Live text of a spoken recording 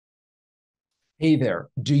Hey there.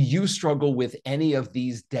 Do you struggle with any of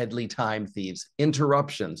these deadly time thieves?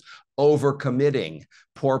 Interruptions, overcommitting,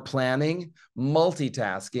 poor planning,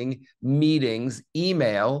 multitasking, meetings,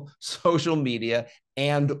 email, social media,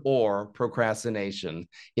 and or procrastination?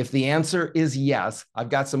 If the answer is yes, I've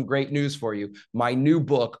got some great news for you. My new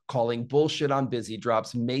book, Calling Bullshit on Busy,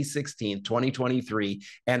 drops May 16th, 2023,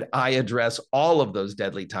 and I address all of those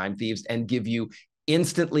deadly time thieves and give you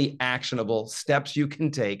instantly actionable steps you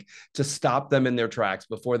can take to stop them in their tracks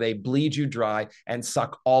before they bleed you dry and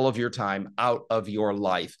suck all of your time out of your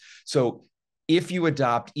life. So if you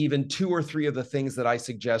adopt even 2 or 3 of the things that I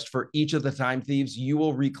suggest for each of the time thieves, you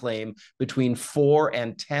will reclaim between 4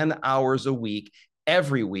 and 10 hours a week,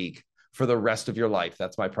 every week, for the rest of your life.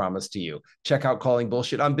 That's my promise to you. Check out Calling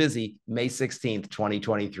Bullshit I'm Busy, May 16th,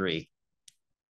 2023.